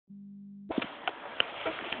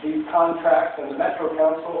these contracts, and the Metro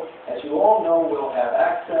Council, as you all know, will have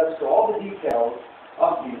access to all the details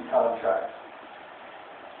of these contracts.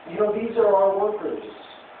 You know, these are our workers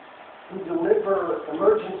who deliver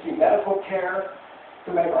emergency medical care,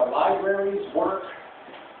 who make our libraries work,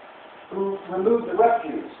 who remove the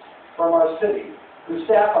refuse from our city, who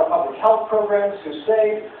staff our public health programs, who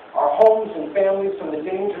save our homes and families from the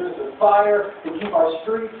dangers of fire, who keep our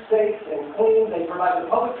streets safe and clean. They provide the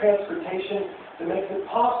public transportation that makes it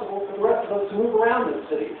possible for the rest of us to move around the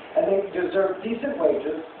city. And they deserve decent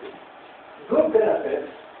wages, good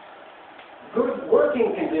benefits, good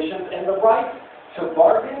working conditions, and the right to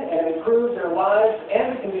bargain and improve their lives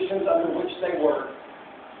and the conditions under which they work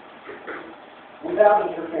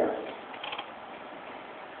without interference.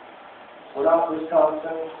 We're not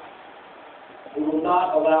Wisconsin. We will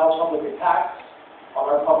not allow public attacks on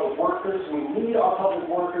our public workers. We need our public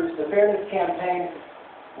workers. The Fairness Campaign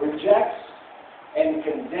rejects and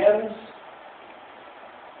condemns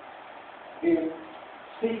the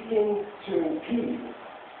seeking to impede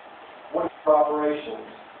worker operations.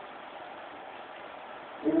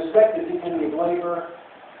 We respect the dignity of labor.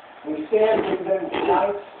 We stand with them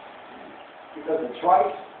tonight because it's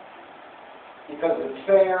right, because it's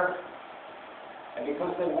fair, and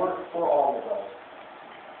because they work for all of us.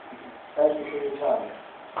 Thank you for your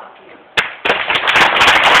time.